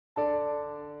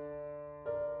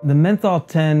The Menthol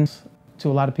 10, to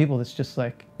a lot of people, it's just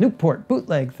like Newport,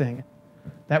 bootleg thing.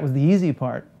 That was the easy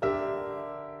part.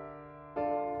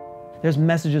 There's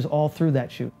messages all through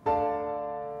that shoe.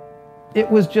 It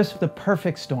was just the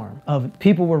perfect storm of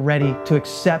people were ready to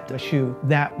accept a shoe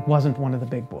that wasn't one of the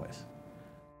big boys.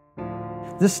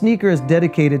 This sneaker is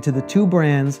dedicated to the two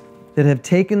brands that have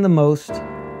taken the most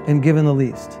and given the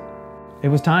least. It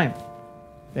was time.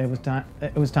 It was time.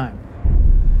 It was time.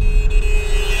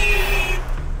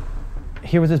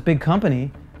 Here was this big company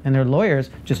and their lawyers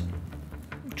just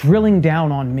drilling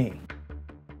down on me.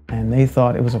 And they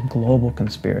thought it was a global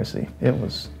conspiracy. It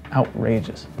was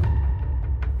outrageous.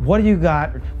 What do you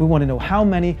got? We want to know how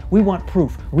many. We want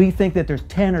proof. We think that there's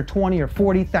 10 or 20 or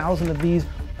 40,000 of these.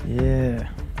 Yeah,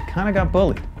 kind of got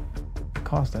bullied. It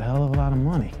cost a hell of a lot of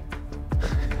money.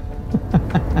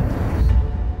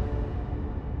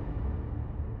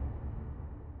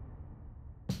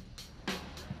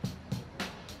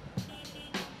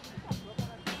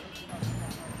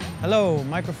 Hello,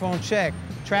 microphone check,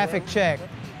 traffic check.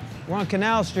 We're on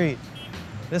Canal Street.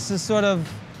 This is sort of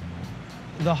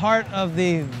the heart of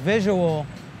the visual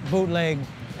bootleg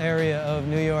area of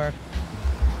New York.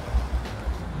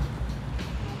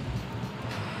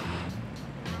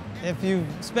 If you've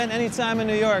spent any time in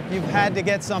New York, you've had to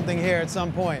get something here at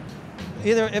some point.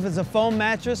 Either if it's a foam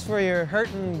mattress for your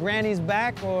hurting granny's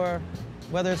back or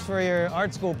whether it's for your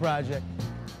art school project.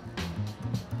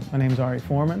 My name's Ari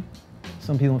Forman.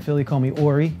 Some people in Philly call me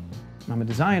Ori. I'm a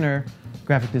designer,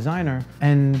 graphic designer,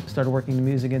 and started working in the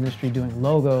music industry doing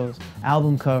logos,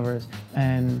 album covers,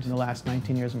 and the last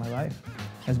 19 years of my life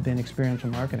has been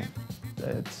experiential marketing.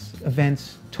 It's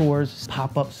events, tours,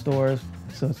 pop-up stores,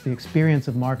 so it's the experience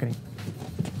of marketing.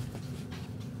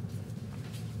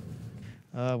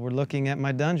 We're looking at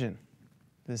my dungeon.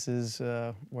 This is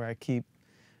where I keep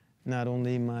not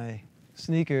only my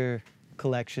sneaker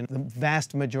collection, the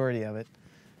vast majority of it,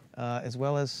 as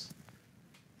well as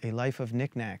a life of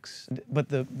knickknacks. But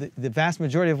the vast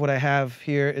majority of what I have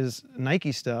here is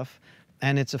Nike stuff,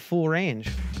 and it's a full range.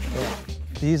 So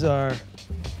these are,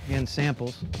 again,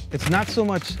 samples. It's not so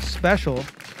much special.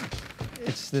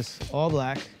 It's this all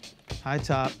black, high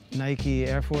top Nike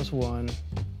Air Force One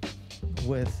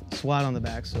with SWAT on the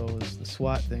back, so it's the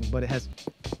SWAT thing, but it has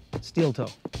steel toe.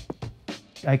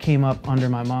 I came up under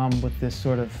my mom with this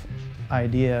sort of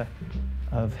idea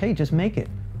of, hey, just make it.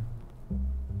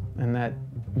 And that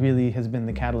really has been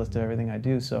the catalyst of everything I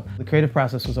do. So the creative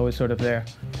process was always sort of there.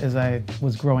 As I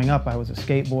was growing up, I was a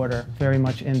skateboarder, very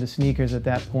much into sneakers at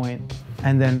that point.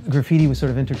 And then graffiti was sort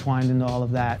of intertwined into all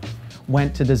of that.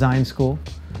 Went to design school,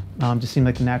 just seemed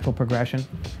like the natural progression.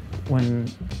 When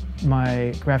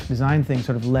my graphic design thing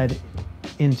sort of led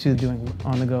into doing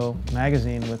on-the-go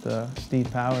magazine with Steve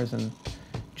Powers and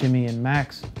Jimmy and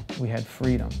Max, we had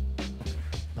freedom.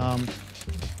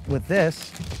 With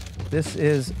this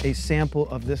is a sample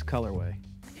of this colorway.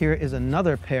 Here is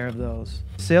another pair of those.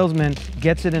 Salesman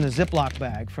gets it in a Ziploc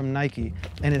bag from Nike,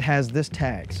 and it has this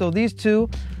tag. So these two,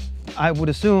 I would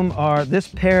assume, are, this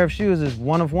pair of shoes is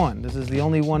one of one. This is the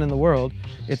only one in the world.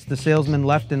 It's the salesman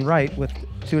left and right with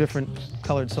two different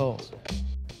colored soles.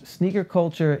 Sneaker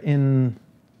culture in,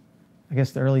 I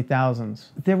guess, the early thousands,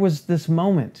 there was this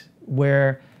moment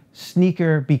where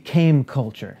sneaker became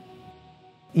culture.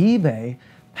 eBay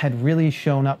had really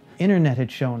shown up, internet had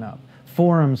shown up,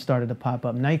 forums started to pop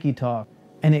up, Nike Talk,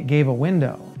 and it gave a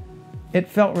window. It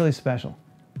felt really special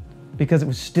because it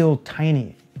was still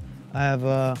tiny. I have,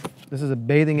 this is a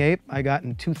bathing ape I got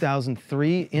in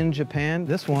 2003 in Japan.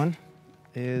 This one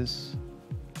is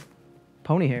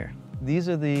pony hair. This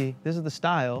is the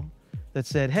style that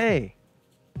said, hey,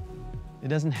 it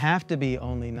doesn't have to be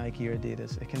only Nike or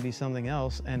Adidas. It can be something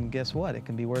else, and guess what? It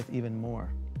can be worth even more.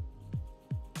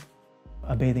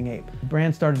 A bathing ape. The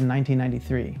brand started in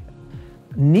 1993.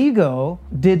 Nigo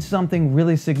did something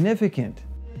really significant.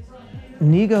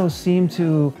 Nigo seemed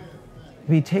to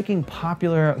be taking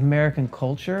popular American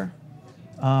culture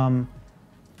and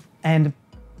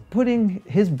putting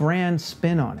his brand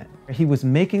spin on it. He was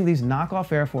making these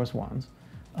knockoff Air Force Ones,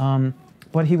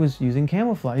 but he was using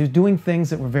camouflage. He was doing things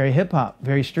that were very hip hop,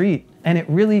 very street. And it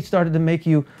really started to make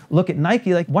you look at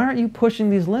Nike like, why aren't you pushing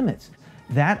these limits?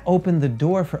 That opened the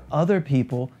door for other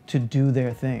people to do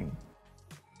their thing.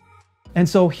 And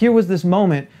so here was this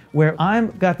moment where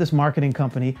I've got this marketing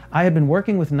company. I had been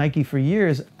working with Nike for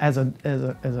years as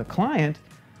a client,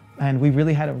 and we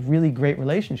really had a really great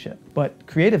relationship. But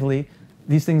creatively,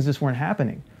 these things just weren't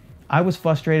happening. I was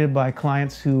frustrated by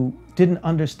clients who didn't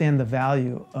understand the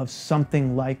value of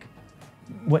something like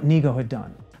what Nigo had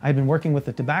done. I had been working with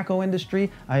the tobacco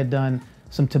industry. I had done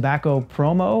some tobacco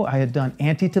promo. I had done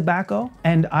anti-tobacco,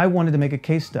 and I wanted to make a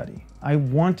case study. I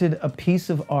wanted a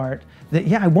piece of art that,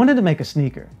 yeah, I wanted to make a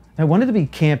sneaker. I wanted to be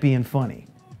campy and funny.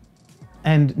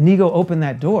 And Nigo opened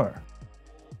that door.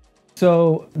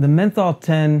 So the Menthol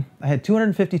 10, I had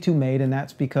 252 made, and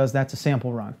that's because that's a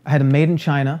sample run. I had them made in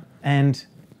China, and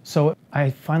so I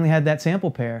finally had that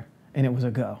sample pair, and it was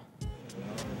a go.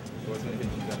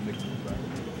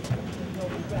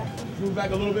 Move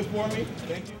back a little bit for me.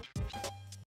 Thank you.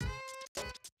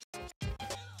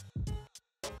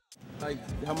 Like,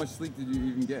 how much sleep did you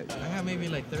even get? I got maybe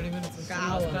like 30 minutes of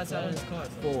sleep. That's out of his car.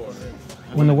 4.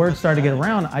 When the word started to get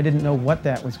around, I didn't know what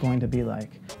that was going to be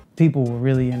like. People were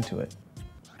really into it.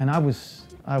 And I was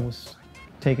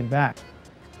taken back.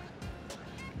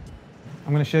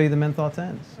 I'm going to show you the Menthol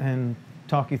 10s and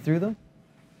talk you through them.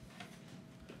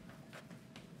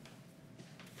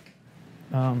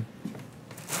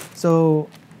 So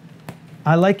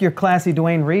I like your classy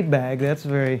Dwayne Reed bag. This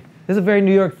is a very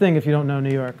New York thing if you don't know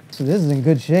New York. So this is in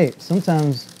good shape.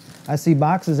 Sometimes I see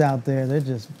boxes out there, they're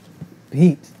just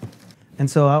beat. And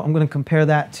so I'm going to compare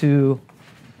that to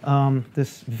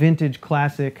this vintage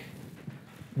classic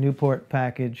Newport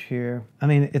package here. I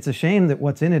mean, it's a shame that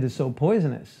what's in it is so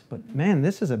poisonous, but man,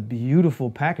 this is a beautiful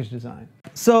package design.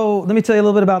 So let me tell you a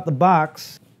little bit about the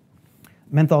box.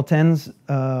 Menthol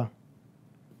 10s,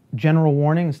 general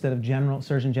warning instead of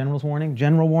Surgeon General's warning.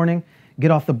 General warning,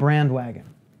 get off the brand wagon.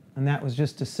 And that was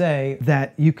just to say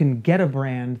that you can get a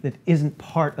brand that isn't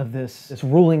part of this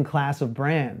ruling class of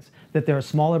brands, that there are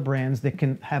smaller brands that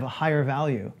can have a higher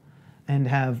value and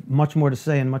have much more to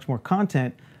say and much more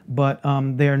content, but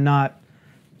they're not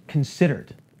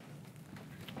considered.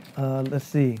 Let's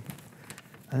see.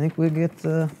 I think we get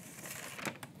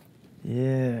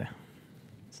yeah.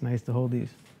 It's nice to hold these.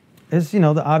 It's, you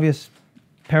know, the obvious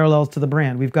parallels to the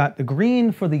brand. We've got the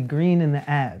green for the green in the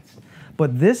ads,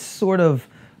 but this sort of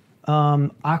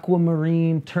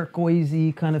aquamarine,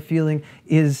 turquoisey kind of feeling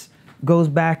goes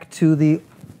back to the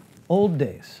old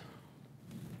days.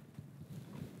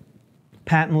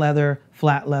 Patent leather,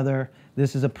 flat leather.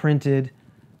 This is a printed,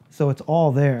 so it's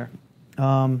all there.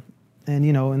 And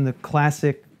you know, in the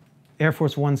classic Air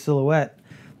Force One silhouette,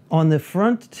 on the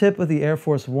front tip of the Air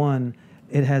Force One,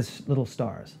 it has little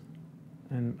stars.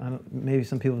 And maybe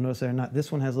some people notice that or not.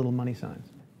 This one has little money signs.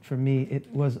 For me, it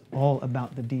was all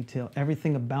about the detail.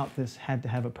 Everything about this had to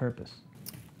have a purpose.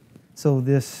 So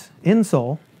this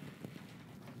insole,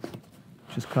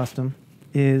 which is custom,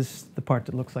 is the part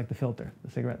that looks like the filter,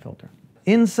 the cigarette filter.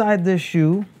 Inside this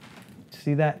shoe,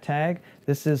 see that tag?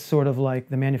 This is sort of like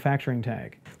the manufacturing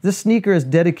tag. This sneaker is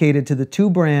dedicated to the two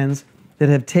brands that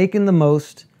have taken the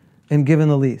most and given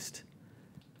the least.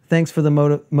 Thanks for the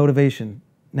motivation.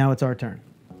 Now it's our turn.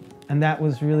 And that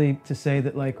was really to say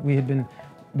that, like, we had been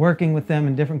working with them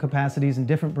in different capacities and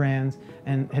different brands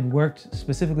and had worked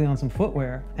specifically on some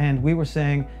footwear. And we were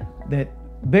saying that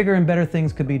bigger and better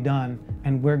things could be done,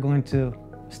 and we're going to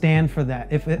stand for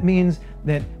that. If it means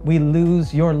that we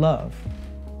lose your love,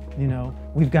 you know,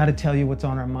 we've got to tell you what's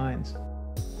on our minds.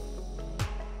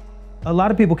 A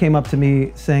lot of people came up to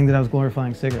me saying that I was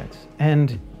glorifying cigarettes.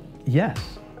 And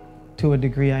yes, to a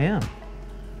degree I am.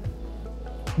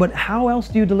 But how else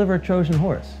do you deliver a Trojan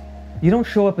horse? You don't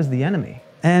show up as the enemy.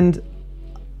 And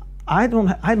I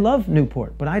love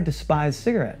Newport, but I despise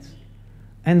cigarettes.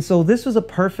 And so this was a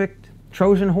perfect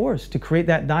Trojan horse to create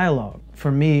that dialogue.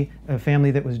 For me, a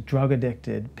family that was drug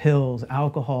addicted, pills,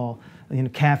 alcohol, you know,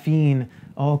 caffeine,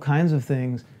 all kinds of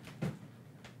things.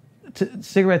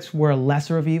 Cigarettes were a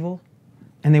lesser of evil,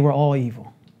 and they were all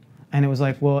evil. And it was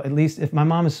like, well, at least if my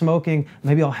mom is smoking,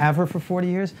 maybe I'll have her for 40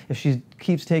 years. If she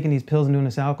keeps taking these pills and doing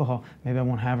this alcohol, maybe I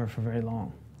won't have her for very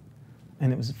long.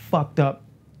 And it was a fucked up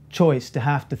choice to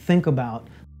have to think about.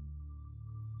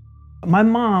 My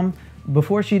mom,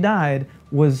 before she died,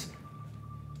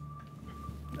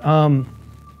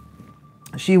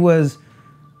 she was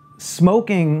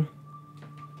smoking,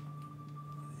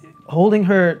 holding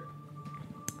her,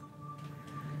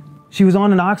 she was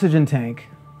on an oxygen tank.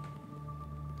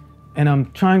 And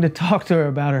I'm trying to talk to her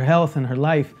about her health and her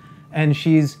life, and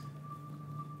she's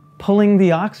pulling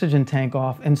the oxygen tank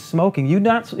off and smoking. You're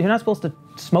not supposed to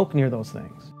smoke near those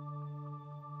things.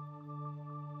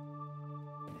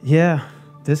 Yeah,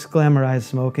 this glamorized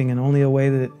smoking in only a way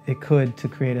that it could to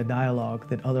create a dialogue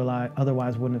that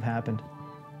otherwise wouldn't have happened.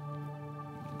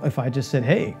 If I just said,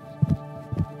 hey,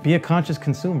 be a conscious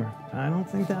consumer, I don't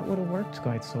think that would have worked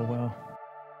quite so well.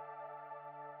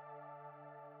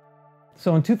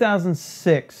 So in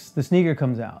 2006, the sneaker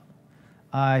comes out.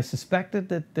 I suspected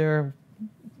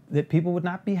that people would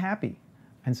not be happy.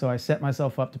 And so I set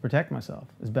myself up to protect myself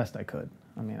as best I could.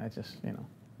 I mean, I just, you know,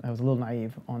 I was a little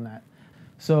naive on that.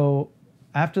 So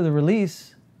after the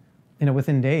release,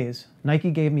 within days, Nike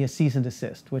gave me a cease and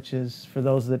desist, which is, for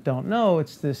those that don't know,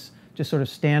 it's this just sort of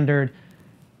standard,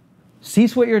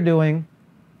 cease what you're doing,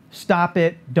 stop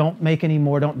it, don't make any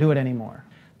more, don't do it anymore.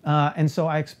 And so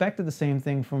I expected the same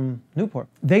thing from Newport.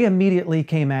 They immediately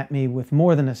came at me with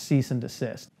more than a cease and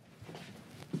desist.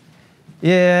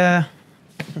 Yeah,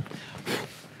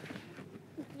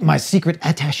 my secret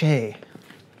attaché.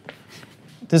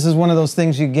 This is one of those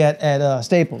things you get at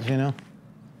Staples,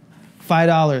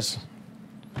 $5.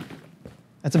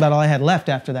 That's about all I had left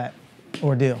after that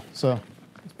ordeal, so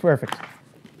it's perfect.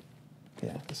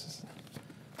 Yeah, this is.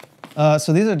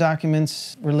 So these are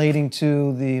documents relating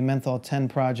to the Menthol 10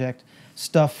 project,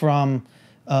 stuff from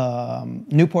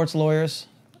Newport's lawyers,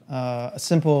 a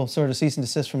simple sort of cease and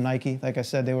desist from Nike. Like I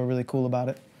said, they were really cool about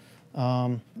it.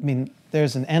 I mean,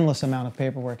 there's an endless amount of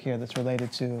paperwork here that's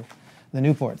related to the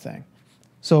Newport thing.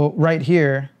 So right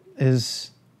here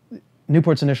is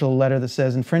Newport's initial letter that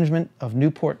says infringement of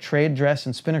Newport trade dress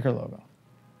and Spinnaker logo.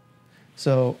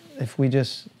 So if we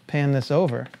just pan this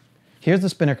over, here's the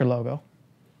Spinnaker logo.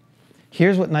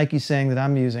 Here's what Nike's saying that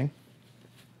I'm using.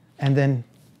 And then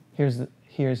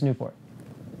here's Newport.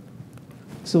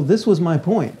 So this was my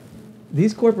point.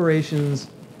 These corporations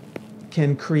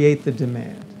can create the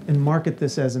demand and market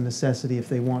this as a necessity if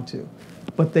they want to.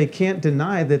 But they can't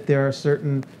deny that there are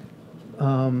certain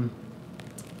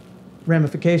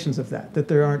ramifications of that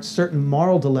there aren't certain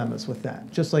moral dilemmas with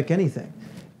that, just like anything.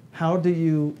 How do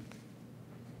you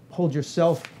hold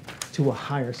yourself to a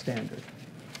higher standard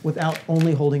without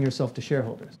only holding yourself to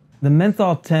shareholders? The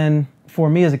Menthol 10, for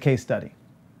me, is a case study.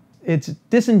 It's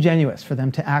disingenuous for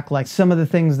them to act like some of the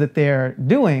things that they're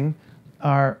doing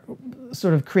are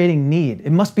sort of creating need.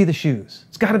 It must be the shoes.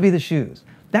 It's got to be the shoes.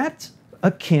 That's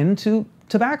akin to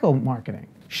tobacco marketing.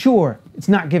 Sure, it's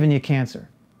not giving you cancer.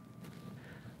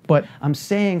 But I'm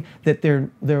saying that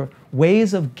their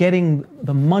ways of getting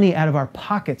the money out of our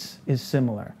pockets is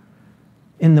similar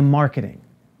in the marketing.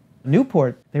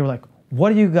 Newport, they were like,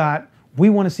 what do you got? We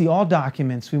want to see all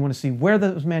documents. We want to see where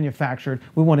that was manufactured.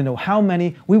 We want to know how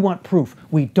many. We want proof.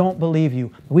 We don't believe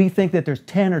you. We think that there's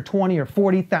 10 or 20 or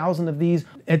 40,000 of these.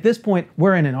 At this point,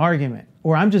 we're in an argument,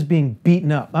 or I'm just being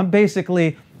beaten up. I'm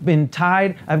basically been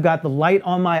tied. I've got the light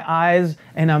on my eyes,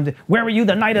 and where were you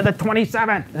the night of the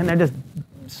 27th? And they're just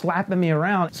slapping me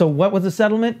around. So what was the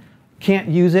settlement? Can't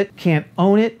use it, can't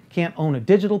own a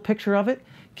digital picture of it,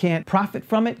 can't profit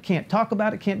from it, can't talk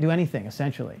about it, can't do anything,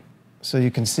 essentially. So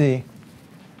you can see,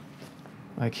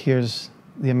 like, here's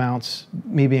the amounts,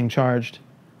 me being charged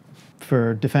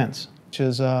for defense, which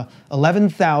is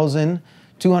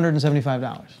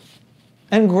 $11,275.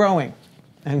 And growing,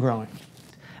 and growing.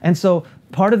 And so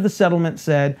part of the settlement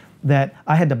said that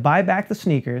I had to buy back the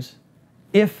sneakers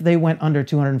if they went under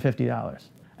 $250.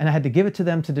 And I had to give it to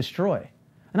them to destroy.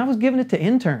 And I was giving it to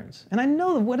interns. And I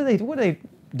know, what do they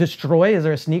destroy? Is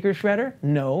there a sneaker shredder?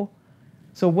 No.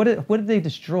 So what did they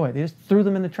destroy? They just threw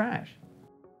them in the trash.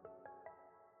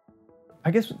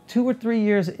 I guess 2 or 3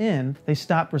 years in, they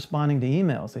stopped responding to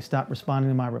emails. They stopped responding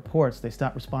to my reports. They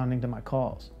stopped responding to my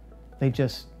calls. They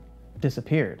just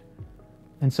disappeared.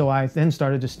 And so I then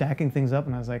started just stacking things up,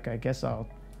 and I was like, I guess I'll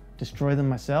destroy them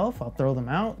myself. I'll throw them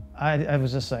out. I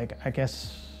was just like, I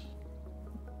guess,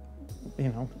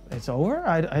 it's over.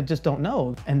 I just don't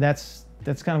know. And that's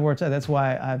kind of where it's at. That's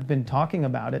why I've been talking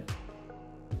about it.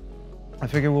 I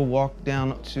figure we'll walk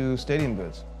down to Stadium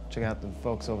Goods, check out the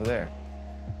folks over there.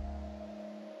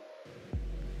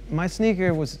 My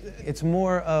sneaker it's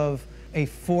more of a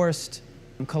forced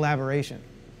collaboration,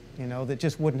 that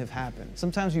just wouldn't have happened.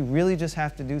 Sometimes you really just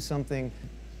have to do something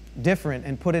different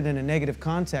and put it in a negative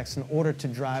context in order to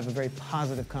drive a very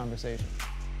positive conversation.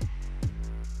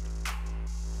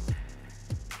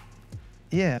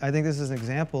 Yeah, I think this is an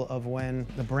example of when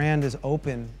the brand is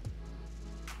open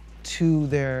to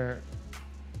their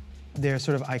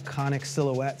sort of iconic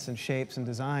silhouettes and shapes and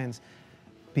designs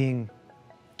being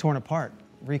torn apart,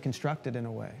 reconstructed in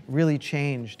a way, really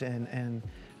changed, and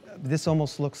this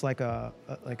almost looks like a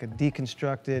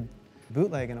deconstructed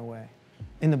bootleg in a way,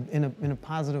 in a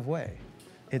positive way.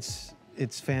 It's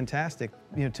fantastic.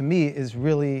 To me, is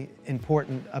really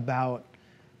important about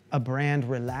a brand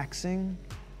relaxing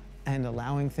and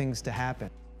allowing things to happen.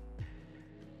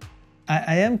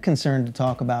 I am concerned to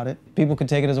talk about it. People could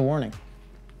take it as a warning.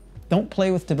 Don't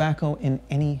play with tobacco in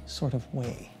any sort of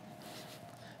way.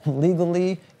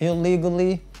 Legally,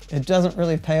 illegally, it doesn't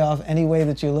really pay off any way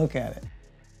that you look at it.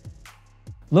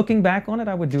 Looking back on it,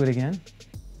 I would do it again.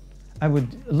 I would,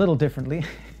 a little differently.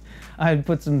 I'd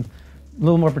put a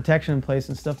little more protection in place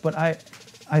and stuff, but I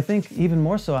think even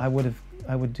more so, I would have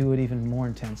I would do it even more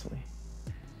intensely.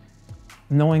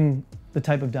 Knowing the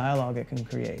type of dialogue it can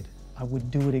create, I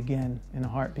would do it again in a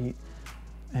heartbeat,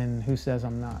 and who says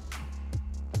I'm not?